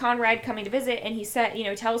Conrad coming to visit, and he said,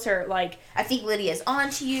 tells her, like, I think Lydia's on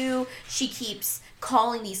to you. She keeps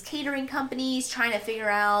calling these catering companies, trying to figure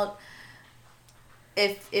out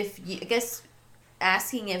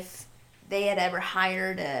asking if they had ever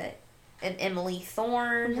hired an Emily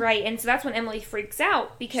Thorne. Right, and so that's when Emily freaks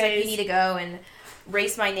out because... She's like, you need to go and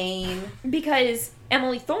erase my name. Because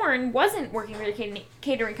Emily Thorne wasn't working for a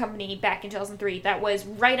catering company back in 2003. That was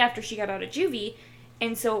right after she got out of juvie,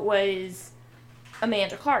 and so it was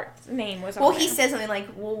Amanda Clark's name was on Well, there. he said something like,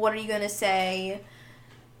 well, what are you going to say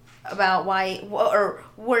about why... Or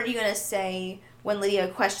what are you going to say when Lydia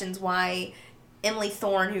questions why Emily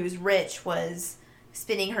Thorne, who's rich, was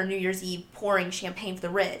spending her New Year's Eve pouring champagne for the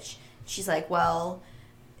rich? She's like, well,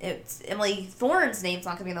 it's Emily Thorne's name's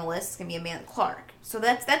not going to be on the list. It's going to be Amanda Clark. So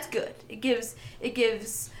that's good. It gives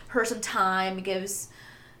her some time. It's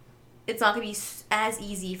not going to be as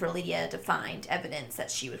easy for Lydia to find evidence that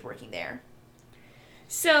she was working there.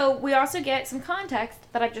 So we also get some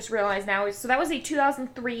context that I've just realized now. So that was a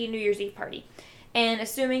 2003 New Year's Eve party. And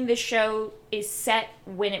assuming this show is set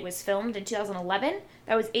when it was filmed in 2011,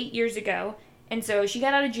 that was 8 years ago. And so she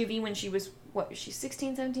got out of juvie when she was, what was she,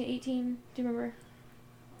 16, 17, 18? Do you remember?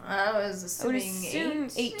 I would assume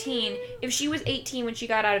 18. If she was 18 when she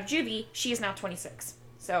got out of juvie, she is now 26.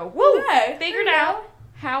 So, woo! Okay. Figured out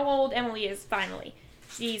how old Emily is finally.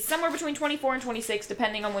 She's somewhere between 24 and 26,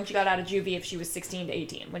 depending on when she got out of juvie, if she was 16 to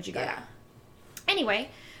 18 when she got out. Anyway,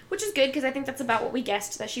 which is good, because I think that's about what we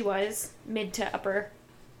guessed that she was, mid to upper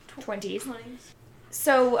 20s.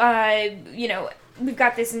 So, we've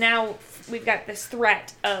got this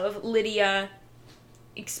threat of Lydia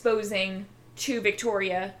exposing to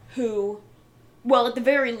Victoria who, well, at the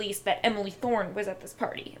very least, that Emily Thorne was at this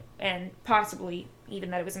party, and possibly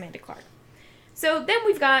even that it was Amanda Clark. So then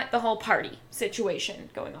we've got the whole party situation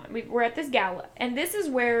going on. We're at this gala, and this is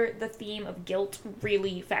where the theme of guilt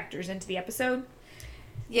really factors into the episode.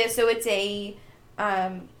 Yeah, so it's a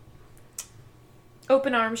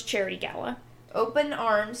Open Arms charity gala. Open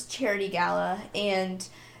Arms charity gala, and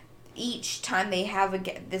each time they have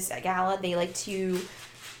this gala, they like to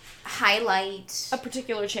highlight a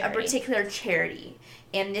particular charity.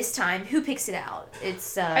 And this time, who picks it out?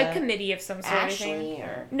 It's a committee of some sort. Ashley,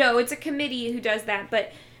 No, it's a committee who does that.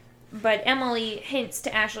 But Emily hints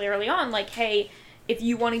to Ashley early on, like, hey, if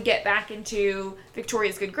you want to get back into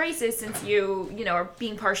Victoria's good graces, since you are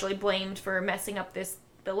being partially blamed for messing up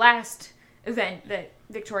the last event that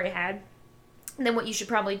Victoria had, then what you should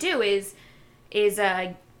probably do is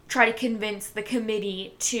try to convince the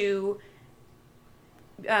committee to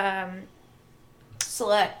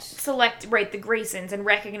select right the Graysons and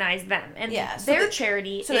recognize them, and their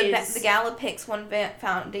charity. So the gala picks one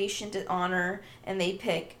foundation to honor, and they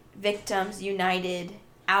pick Victims United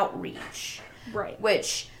Outreach, right?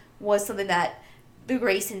 Which was something that the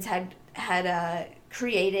Graysons had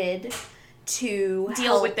created to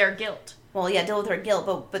deal with their guilt. Well, yeah, deal with their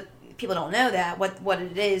guilt, but people don't know that what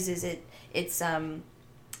it is it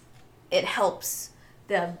helps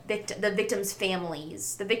the victims'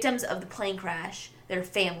 families, the victims of the plane crash, their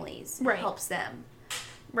families. Right. It helps them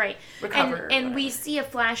recover. And we whatever. see a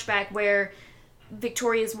flashback where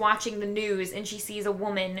Victoria's watching the news and she sees a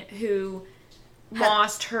woman who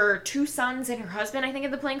lost her 2 sons and her husband, I think,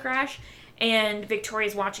 in the plane crash. And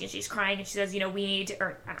Victoria's watching and she's crying and she says, we need to,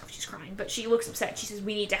 or I don't know if she's crying, but she looks upset. She says,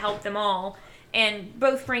 we need to help them all. And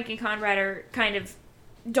both Frank and Conrad are kind of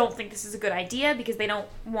don't think this is a good idea because they don't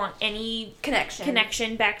want any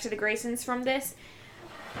connection back to the Graysons from this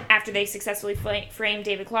after they successfully framed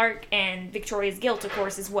David Clark. And Victoria's guilt, of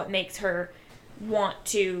course, is what makes her want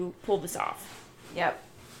to pull this off. Yep.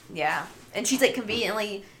 Yeah. And she's like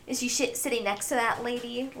conveniently, is she sitting next to that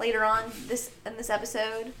lady later on in this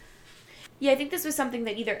episode? Yeah, I think this was something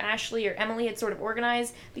that either Ashley or Emily had sort of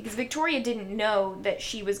organized because Victoria didn't know that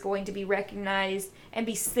she was going to be recognized and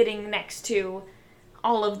be sitting next to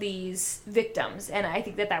all of these victims. And I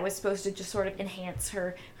think that was supposed to just sort of enhance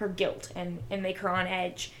her guilt and make her on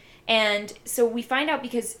edge. And so we find out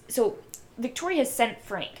so Victoria has sent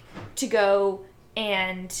Frank to go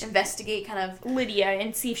and investigate kind of Lydia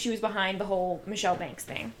and see if she was behind the whole Michelle Banks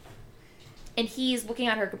thing. And he's looking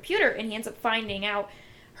at her computer, and he ends up finding out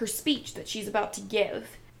her speech that she's about to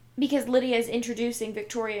give. Because Lydia is introducing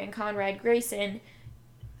Victoria and Conrad Grayson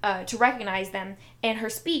to recognize them. And her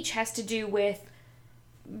speech has to do with,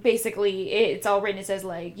 basically, it's all written. It says,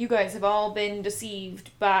 like, you guys have all been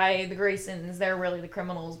deceived by the Graysons. They're really the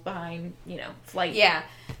criminals behind, flight. Yeah.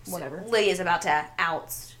 Whatever. So Lydia's about to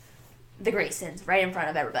oust the Graysons right in front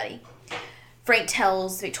of everybody. Frank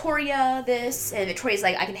tells Victoria this, and Victoria's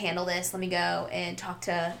like, I can handle this. Let me go and talk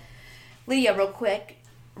to Lydia real quick.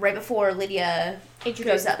 Right before Lydia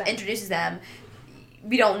introduces them.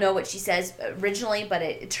 We don't know what she says originally, but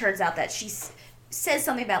it turns out that she says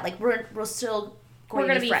something about, like, we're still going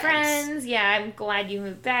to be friends. Yeah, I'm glad you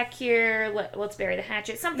moved back here. Let's bury the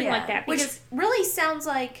hatchet. Something like that. Which really sounds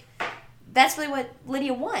like that's really what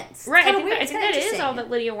Lydia wants. Right, I think that is all that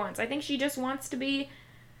Lydia wants. I think she just wants to be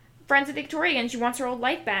friends with Victoria, and she wants her old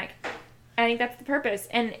life back. I think that's the purpose.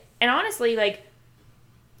 And honestly, like,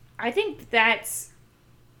 I think that's...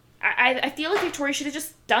 I feel like Victoria should have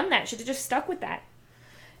just done that. Should have just stuck with that.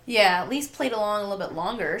 Yeah, at least played along a little bit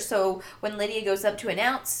longer. So when Lydia goes up to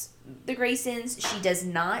announce the Graysons, she does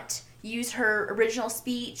not use her original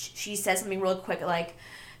speech. She says something real quick, like,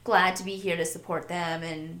 glad to be here to support them,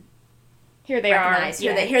 and here they are.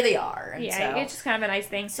 Here they are. And so, it's just kind of a nice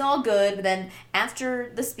thing. It's all good, but then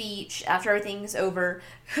after the speech, after everything's over,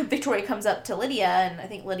 Victoria comes up to Lydia, and I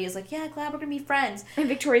think Lydia's like, yeah, glad we're going to be friends. And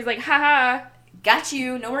Victoria's like, haha. Got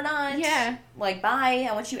you. No, we're not. Yeah. Like, bye.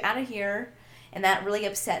 I want you out of here. And that really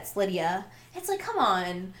upsets Lydia. It's like, come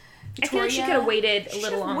on, Victoria. I feel like she could have waited a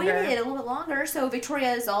little bit longer. So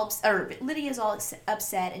Lydia is all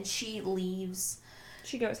upset, and she leaves.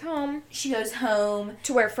 She goes home.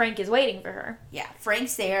 To where Frank is waiting for her. Yeah,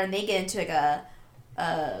 Frank's there, and they get into, like,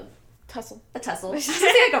 a tussle. A tussle.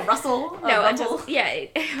 Like a rustle. Rumble. Yeah,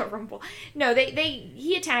 a rumble. No,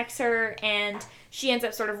 he attacks her, and she ends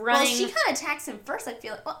up sort of running. Well, she kind of attacks him first, I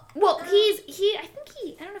feel like. I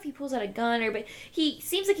don't know if he pulls out a gun but he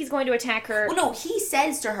seems like he's going to attack her. Well, no, he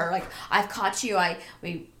says to her, like, I've caught you,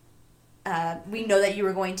 we know that you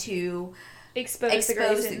were going to expose the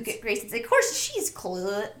Graysons. Of course, she's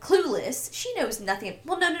clueless. She knows nothing.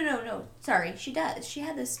 Well, no. Sorry, she does. She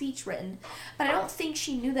had the speech written, but I don't think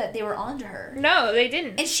she knew that they were onto her. No, they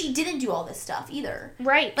didn't. And she didn't do all this stuff either.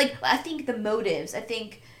 Right. Like, I think the motives,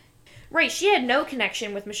 Right, she had no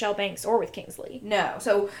connection with Michelle Banks or with Kingsley. No.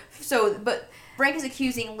 But Frank is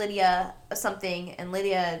accusing Lydia of something, and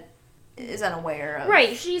Lydia is unaware of...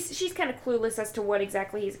 Right, she's kind of clueless as to what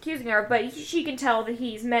exactly he's accusing her of, but she can tell that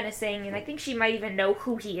he's menacing, and I think she might even know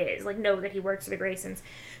who he is, like, know that he works for the Graysons.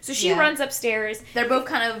 So she runs upstairs. They're both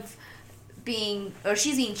kind of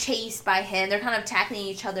she's being chased by him. They're kind of tackling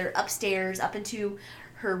each other upstairs, up into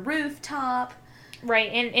her rooftop.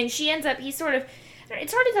 Right, and she ends up,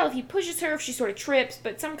 it's hard to tell if he pushes her, if she sort of trips,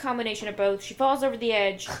 but some combination of both. She falls over the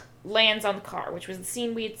edge, lands on the car, which was the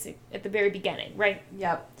scene we had seen at the very beginning, right?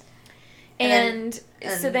 Yep. And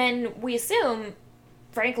so then we assume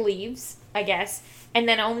Frank leaves, I guess, and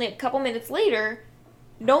then only a couple minutes later,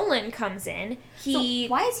 Nolan comes in. So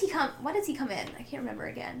why does he come in? I can't remember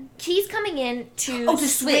again. He's coming in to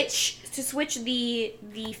switch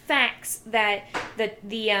the fax that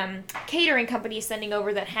the catering company is sending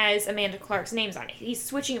over that has Amanda Clark's names on it. He's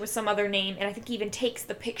switching it with some other name, and I think he even takes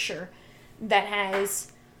the picture that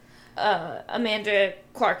has Amanda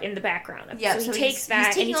Clark in the background. Yeah, so he takes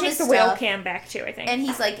that, and he takes the whale cam back too, I think. And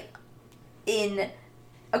he's like in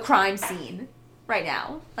a crime scene right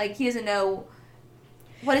now. Like, he doesn't know.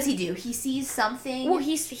 What does he do? He sees something. Well,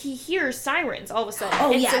 he hears sirens all of a sudden.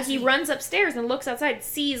 Oh, so he runs upstairs and looks outside,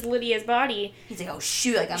 sees Lydia's body. He's like, oh,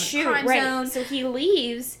 shoot, like, I'm in a crime zone. So he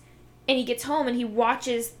leaves, and he gets home, and he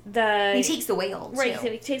watches He takes the whale, Right,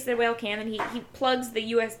 so he takes the whale cam, and he plugs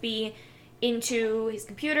the USB into his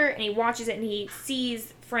computer, and he watches it, and he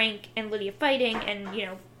sees Frank and Lydia fighting, and,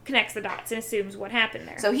 connects the dots and assumes what happened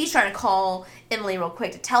there. So he's trying to call Emily real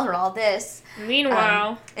quick to tell her all this.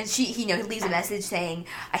 Meanwhile... and he leaves a message saying,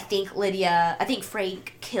 I think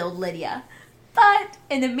Frank killed Lydia. But,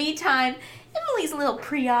 in the meantime, Emily's a little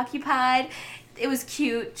preoccupied. It was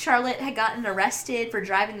cute. Charlotte had gotten arrested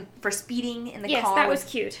for speeding in the car. Yes, that was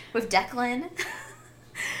cute. With Declan.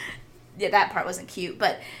 Yeah, that part wasn't cute.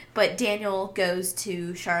 But Daniel goes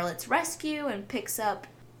to Charlotte's rescue and picks up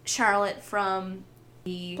Charlotte from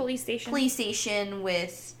the police station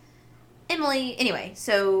with Emily. Anyway,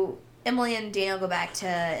 so Emily and Daniel go back to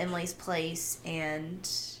Emily's place, and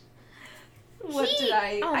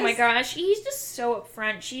my gosh, he's just so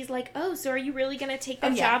upfront. She's like, oh, so are you really gonna take the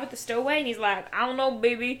job at the stowaway? And he's like, I don't know,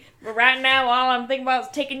 baby, but right now all I'm thinking about is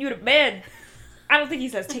taking you to bed. I don't think he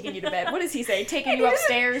says taking you to bed. What does he say? Taking you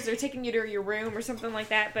upstairs or taking you to your room or something like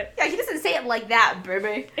that. But yeah, he doesn't say it like that,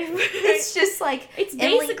 baby. It's just like... It's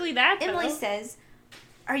basically that, though. Emily says,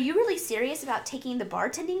 are you really serious about taking the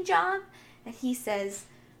bartending job? And he says,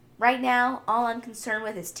 right now, all I'm concerned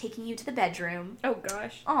with is taking you to the bedroom. Oh,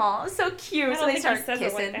 gosh. Aw, so cute. So they start kissing.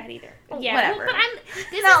 It like that either. Yeah, whatever. Well, but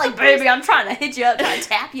it's not like, baby, I'm trying to hit you up, trying to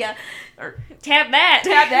tap you. Or tap that.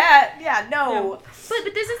 Tap that. Yeah, no.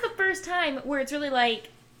 But this is the first time where it's really like,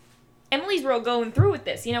 Emily's real going through with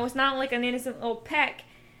this. You know, it's not like an innocent little peck.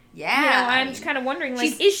 Yeah. You know, I'm just kind of wondering,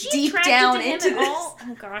 like, is she deep attracted down to him into at this? all?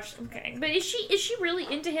 Oh, gosh, okay. But is she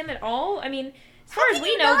really into him at all? I mean, as far as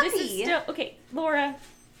we know, this is still... Okay, Laura,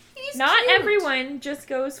 not cute. Everyone just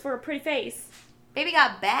goes for a pretty face. Baby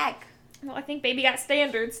got back. Well, I think Baby got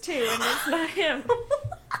standards, too, and it's not him.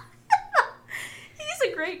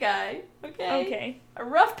 He's a great guy, okay? Okay. A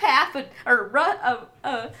rough path, but...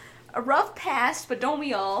 a rough past, but don't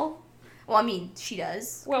we all? Well, I mean, she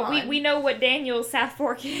does. Well, we know what Daniel's South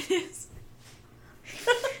Fork is.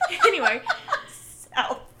 Anyway.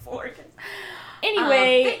 South Fork.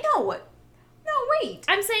 Anyway. No, wait.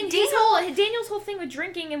 I'm saying Daniel's whole thing with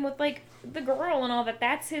drinking and with, like, the girl and all that,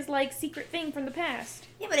 that's his, like, secret thing from the past.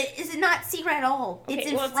 Yeah, but is it not secret at all? Okay,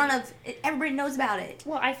 it's in front of... Everybody knows about it.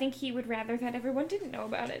 Well, I think he would rather that everyone didn't know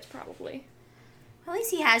about it, probably. At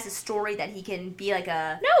least he has a story that he can be like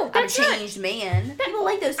a changed man. People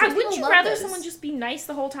like those. Wouldn't you rather someone just be nice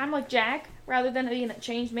the whole time, like Jack, rather than being a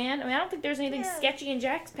changed man? I mean, I don't think there's anything sketchy in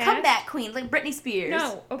Jack's past. Come back, queen, like Britney Spears.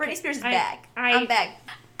 No, okay. Britney Spears is back. I'm back.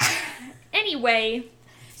 Anyway,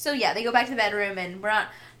 so yeah, they go back to the bedroom, and we're not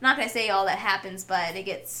gonna say all that happens, but it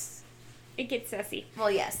gets sassy. Well,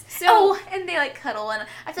 yes. So and they like cuddle, and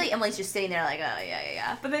I feel like Emily's just sitting there like, oh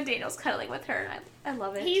yeah. But then Daniel's cuddling with her, and I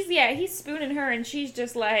love it. He's spooning her, and she's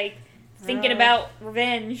just like thinking about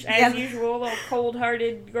revenge as usual, little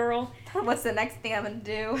cold-hearted girl. What's the next thing I'm gonna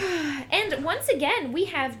do? And once again, we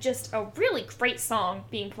have just a really great song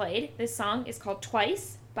being played. This song is called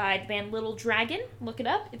 "Twice" by the band Little Dragon. Look it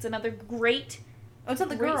up. It's another great. Oh, it's not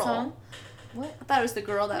the girl. Song. What? I thought it was the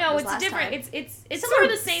girl that was last time. No, it's different. It's sort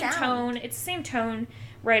of the same tone. It's the same tone,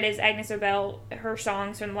 right, as Agnes Obel, her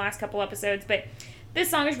songs from the last couple episodes. But this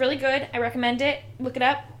song is really good. I recommend it. Look it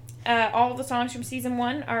up. All of the songs from season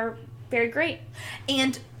 1 are very great.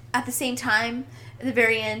 And at the same time, at the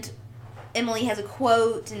very end, Emily has a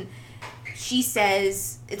quote, and she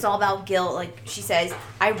says, it's all about guilt. Like, she says,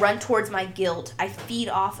 I run towards my guilt. I feed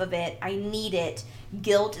off of it. I need it.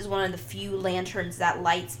 Guilt is one of the few lanterns that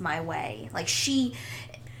lights my way. Like,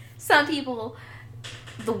 some people,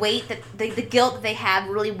 the weight that the guilt that they have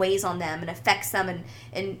really weighs on them and affects them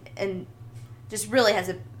and just really has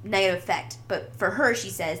a negative effect. But for her, she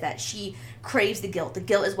says that she craves the guilt. The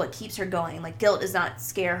guilt is what keeps her going. Like, guilt does not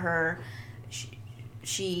scare her.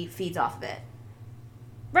 She feeds off of it.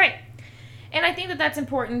 Right. And I think that that's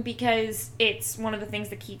important because it's one of the things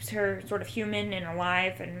that keeps her sort of human and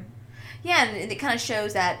alive and... Yeah, and it kind of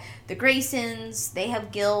shows that the Graysons, they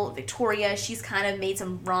have guilt. Victoria, she's kind of made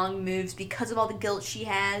some wrong moves because of all the guilt she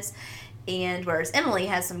has. And whereas Emily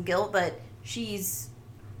has some guilt, but she's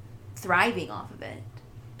thriving off of it.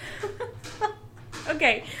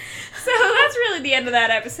 Okay, so that's really the end of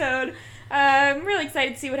that episode. I'm really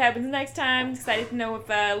excited to see what happens next time. Excited to know if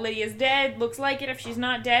Lydia's dead. Looks like it. If she's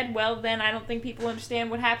not dead, well, then I don't think people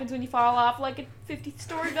understand what happens when you fall off like a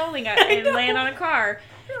 50-story building and land on a car.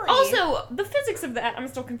 Really? Also, the physics of that I'm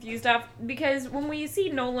still confused of, because when we see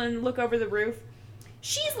Nolan look over the roof,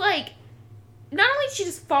 she's like, not only did she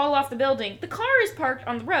just fall off the building, the car is parked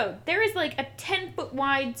on the road. There is like a 10-foot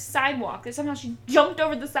wide sidewalk that somehow she jumped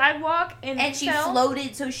over the sidewalk and she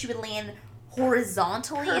floated so she would land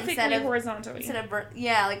horizontally instead of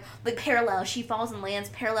like parallel. She falls and lands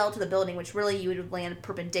parallel to the building, which really you would land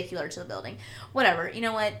perpendicular to the building. Whatever. You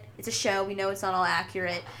know what? It's a show. We know it's not all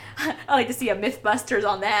accurate. I like to see a Mythbusters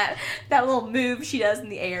on that little move she does in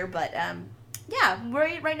the air. But yeah,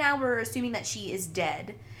 right now we're assuming that she is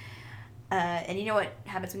dead. And you know what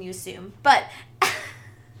happens when you assume. But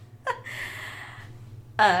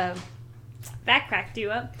that cracked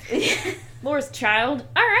you up. Laura's child.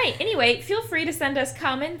 All right. Anyway, feel free to send us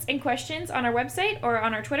comments and questions on our website or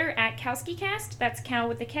on our Twitter at KowskiCast. That's Cow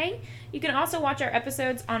with a K. You can also watch our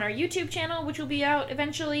episodes on our YouTube channel, which will be out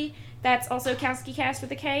eventually. That's also KowskiCast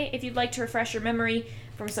with a K. If you'd like to refresh your memory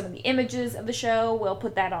from some of the images of the show, we'll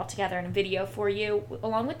put that all together in a video for you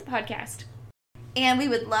along with the podcast. And we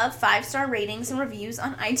would love 5-star ratings and reviews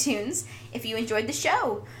on iTunes if you enjoyed the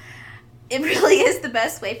show. It really is the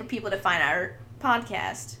best way for people to find our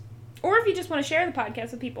podcast. Or if you just want to share the podcast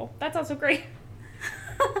with people. That's also great.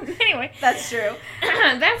 Anyway. That's true.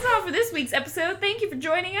 That's all for this week's episode. Thank you for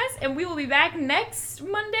joining us, and we will be back next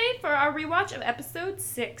Monday for our rewatch of episode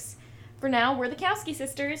 6. For now, we're the Kowski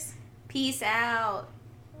sisters. Peace out.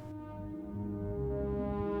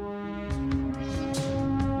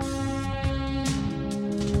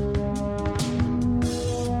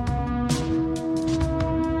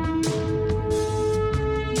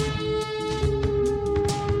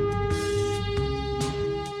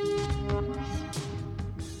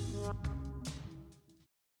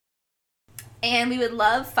 And we would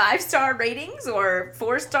love 5-star ratings or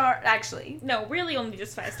 4-star. Actually, no, really, only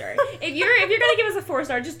just 5-star. if you're gonna give us a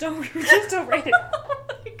 4-star, just don't rate it. Oh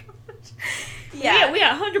my gosh. Yeah, we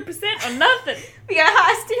got 100% or nothing. We got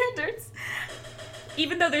high standards.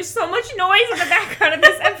 Even though there's so much noise in the background of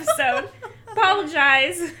this episode,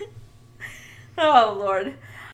 apologize. Oh Lord.